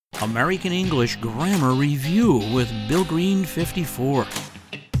American English Grammar Review with Billgreen54.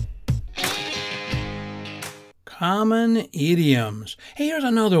 Common idioms. Hey, here's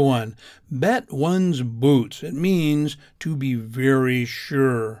another one. Bet one's boots. It means to be very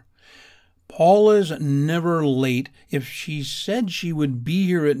sure. Paula's never late. If she said she would be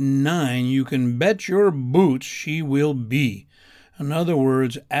here at 9, you can bet your boots she will be. In other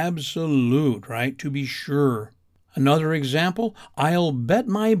words, absolute, right? To be sure. Another example, I'll bet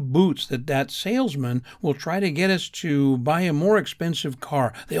my boots that salesman will try to get us to buy a more expensive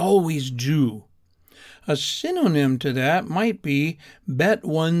car. They always do. A synonym to that might be bet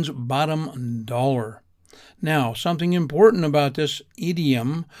one's bottom dollar. Now, something important about this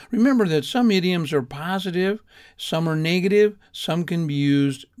idiom, remember that some idioms are positive, some are negative, some can be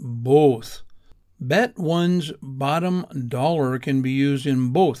used both. Bet one's bottom dollar can be used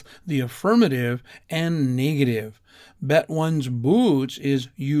in both the affirmative and negative. Bet one's boots is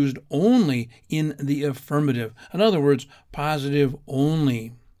used only in the affirmative. In other words, positive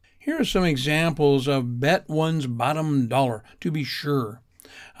only. Here are some examples of bet one's bottom dollar, to be sure.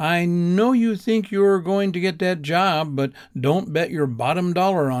 I know you think you're going to get that job, but don't bet your bottom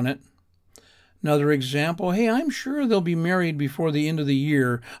dollar on it. Another example, hey, I'm sure they'll be married before the end of the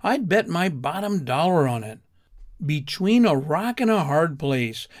year. I'd bet my bottom dollar on it. Between a rock and a hard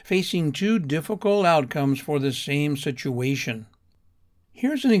place, facing two difficult outcomes for the same situation.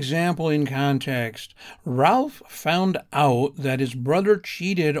 Here's an example in context. Ralph found out that his brother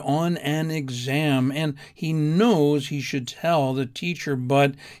cheated on an exam, and he knows he should tell the teacher,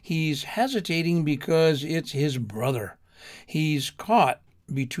 but he's hesitating because it's his brother. He's caught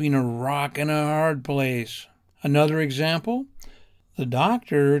between a rock and a hard place. Another example, the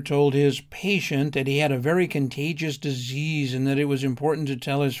doctor told his patient that he had a very contagious disease and that it was important to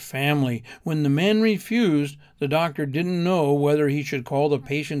tell his family. When the man refused, the doctor didn't know whether he should call the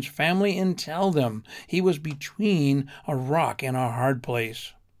patient's family and tell them. He was between a rock and a hard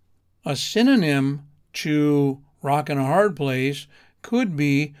place. A synonym to rock and a hard place could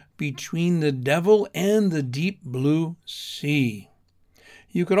be between the devil and the deep blue sea.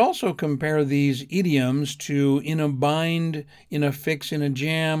 You could also compare these idioms to in a bind, in a fix, in a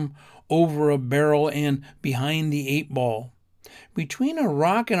jam, over a barrel, and behind the eight ball. Between a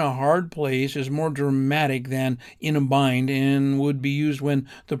rock and a hard place is more dramatic than in a bind and would be used when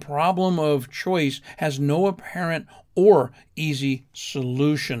the problem of choice has no apparent or easy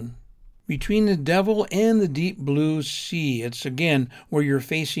solution. Between the devil and the deep blue sea, it's again where you're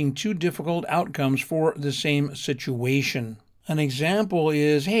facing two difficult outcomes for the same situation. An example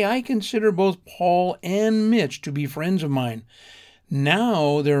is, hey, I consider both Paul and Mitch to be friends of mine.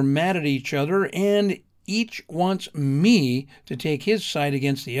 Now they're mad at each other and each wants me to take his side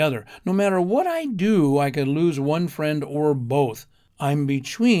against the other. No matter what I do, I could lose one friend or both. I'm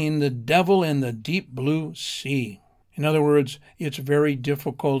between the devil and the deep blue sea. In other words, it's very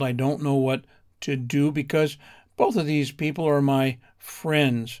difficult. I don't know what to do because both of these people are my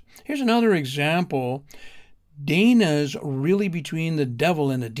friends. Here's another example. Dana's really between the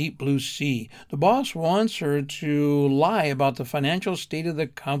devil and the deep blue sea. The boss wants her to lie about the financial state of the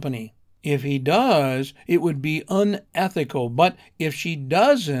company. If he does, it would be unethical, but if she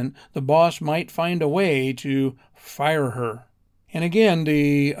doesn't, the boss might find a way to fire her. And again,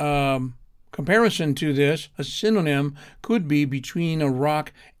 the comparison to this, a synonym, could be between a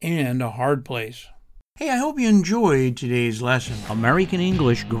rock and a hard place. Hey, I hope you enjoyed today's lesson. American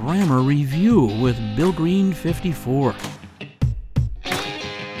English Grammar Review with Billgreen54.